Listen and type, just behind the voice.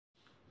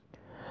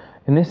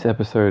In this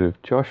episode of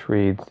Josh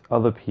Reads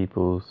Other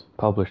People's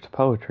Published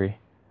Poetry,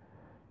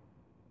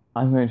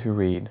 I'm going to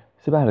read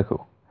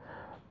Sabbatical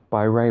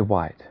by Ray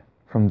White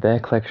from their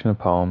collection of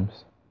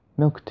poems,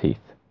 Milk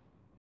Teeth.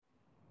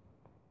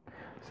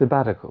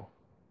 Sabbatical.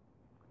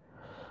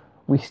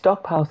 We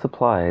stockpile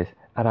supplies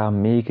at our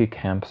meagre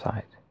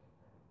campsite.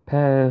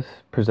 Pears,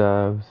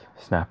 preserves,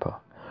 snapper.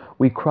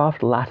 We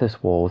craft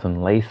lattice walls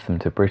and lace them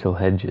to brittle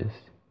hedges.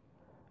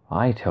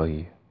 I tell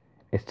you,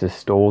 it's to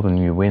stall the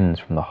new winds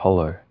from the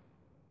hollow.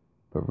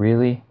 But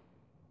really,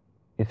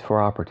 it's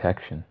for our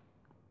protection.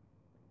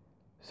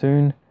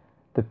 Soon,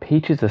 the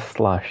peaches are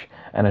slush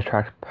and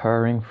attract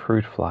purring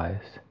fruit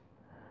flies.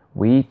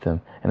 We eat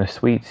them in a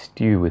sweet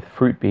stew with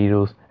fruit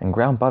beetles and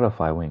ground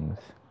butterfly wings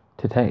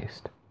to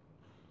taste.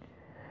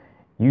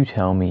 You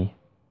tell me,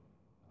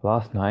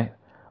 last night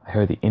I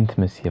heard the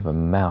intimacy of a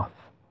mouth,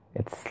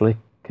 its slick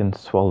and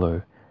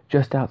swallow,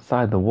 just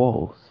outside the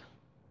walls.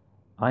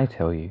 I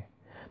tell you,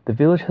 the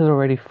village has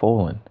already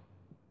fallen,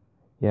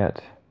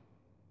 yet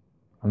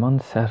I'm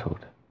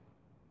unsettled.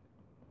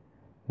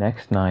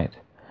 Next night,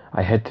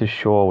 I head to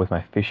shore with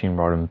my fishing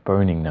rod and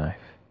boning knife.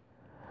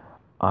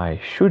 I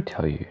should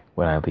tell you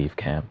when I leave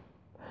camp,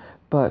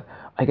 but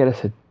I get a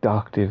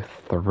seductive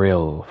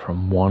thrill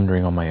from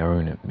wandering on my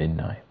own at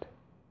midnight.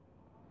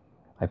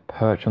 I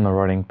perch on the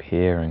rotting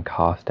pier and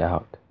cast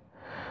out.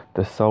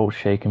 The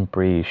salt-shaken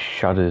breeze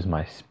shudders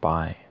my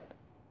spine.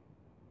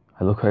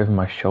 I look over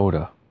my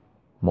shoulder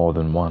more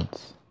than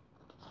once.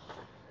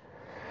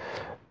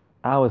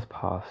 Hours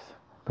pass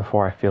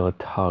before I feel a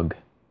tug.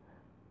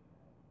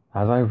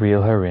 As I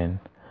reel her in,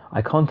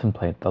 I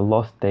contemplate the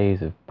lost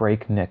days of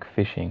breakneck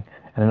fishing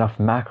and enough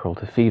mackerel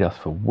to feed us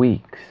for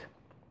weeks.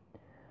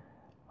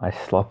 I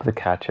slop the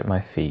catch at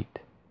my feet.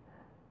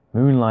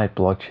 Moonlight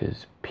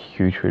blotches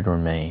putrid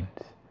remains,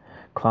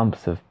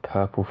 clumps of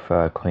purple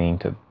fur clinging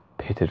to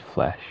pitted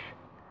flesh.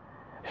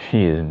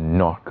 She is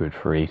not good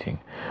for eating.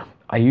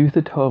 I use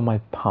the toe of my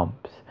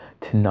pumps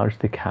to nudge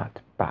the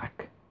cat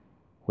back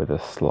with a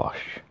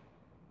slosh.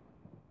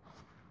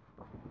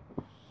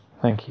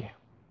 Thank you.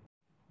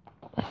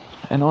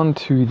 And on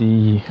to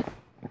the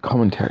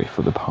commentary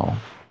for the poem.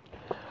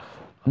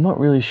 I'm not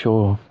really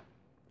sure,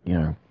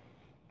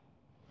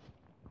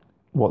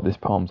 what this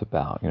poem's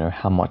about,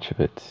 how much of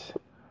it's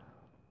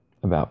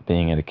about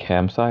being at a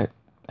campsite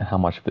and how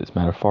much of it's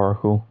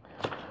metaphorical.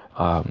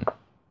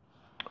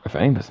 If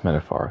any of it's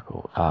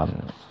metaphorical, I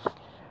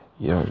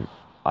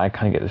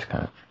kind of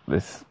get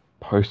this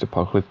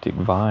post-apocalyptic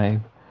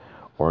vibe,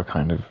 or a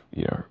kind of,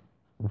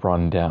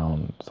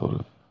 run-down sort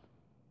of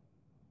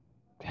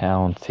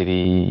town,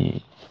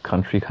 city,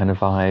 country kind of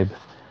vibe.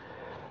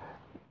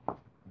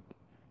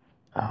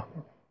 And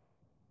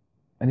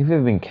if you've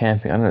ever been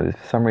camping, I don't know,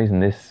 for some reason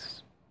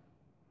this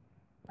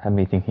had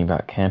me thinking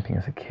about camping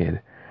as a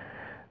kid.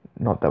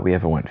 Not that we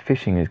ever went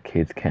fishing as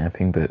kids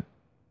camping, but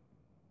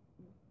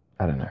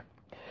I don't know.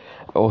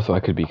 Also, I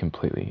could be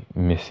completely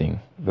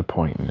missing the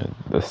point.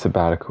 The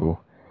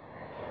sabbatical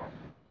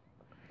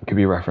could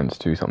be a reference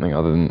to something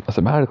other than a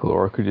sabbatical,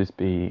 or it could just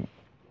be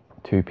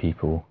two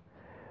people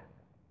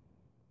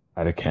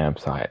at a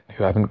campsite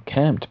who haven't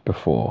camped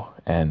before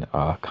and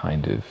are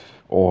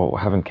or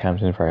haven't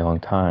camped in a very long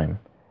time.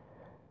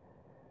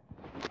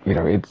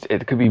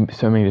 It could be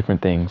so many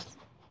different things,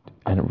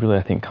 and it really,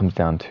 I think, comes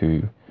down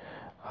to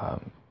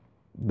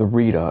the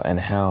reader and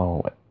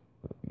how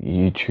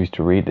you choose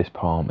to read this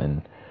poem,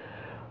 and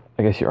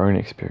I guess your own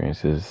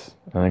experiences,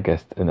 and I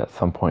guess and at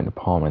some point the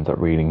poem ends up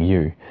reading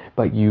you,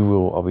 but you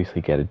will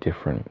obviously get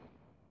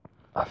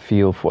a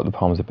feel for what the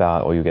poem's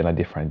about, or you get a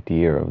different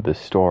idea of the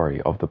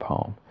story of the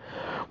poem,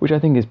 which I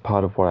think is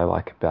part of what I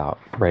like about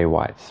Ray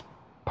White's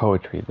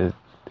poetry.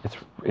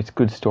 It's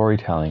good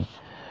storytelling,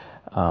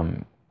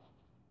 and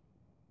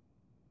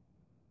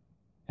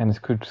it's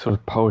good sort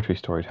of poetry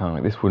storytelling.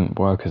 Like, this wouldn't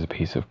work as a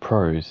piece of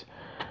prose,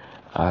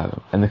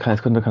 and it's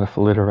got no kind of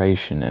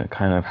alliteration, and it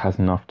kind of has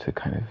enough to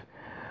kind of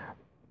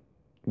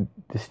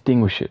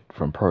distinguish it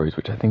from prose,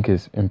 which I think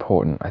is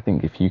important. I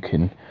think if you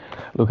can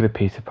look at a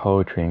piece of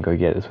poetry and go,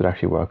 yeah, this would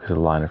actually work as a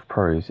line of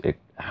prose, it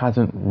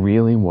hasn't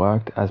really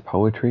worked as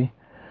poetry.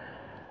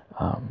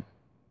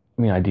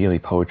 Ideally,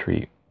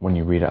 poetry, when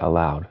you read it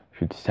aloud,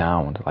 should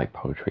sound like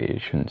poetry.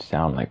 It shouldn't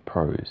sound like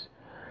prose.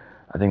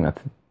 I think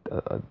that's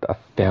a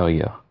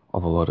failure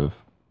of a lot of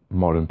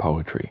modern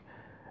poetry,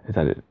 is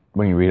that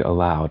when you read it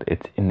aloud,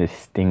 it's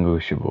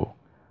indistinguishable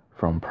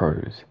from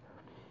prose.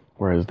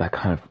 Whereas that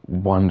kind of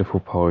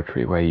wonderful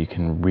poetry where you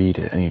can read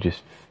it and you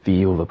just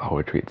feel the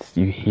poetry,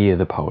 you hear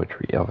the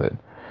poetry of it.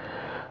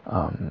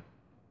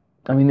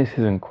 This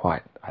isn't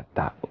quite at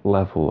that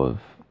level of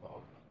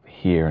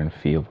hear and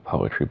feel the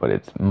poetry, but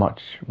it's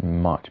much,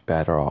 much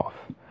better off,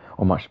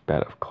 or much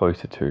better,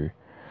 closer to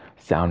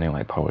sounding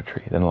like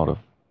poetry than a lot of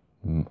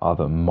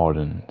other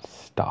modern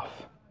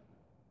stuff.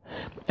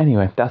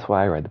 Anyway, that's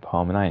why I read the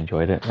poem, and I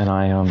enjoyed it, and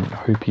I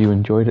hope you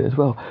enjoyed it as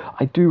well.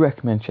 I do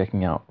recommend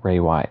checking out Ray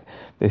White.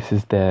 This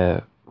is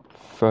their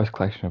first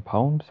collection of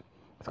poems.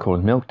 It's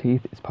called Milk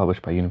Teeth. It's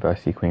published by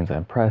University of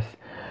Queensland Press.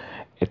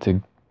 It's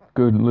a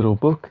good little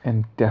book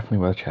and definitely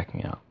worth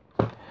checking out.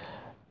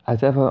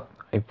 As ever,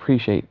 I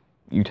appreciate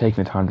you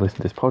taking the time to listen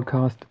to this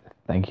podcast.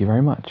 Thank you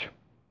very much.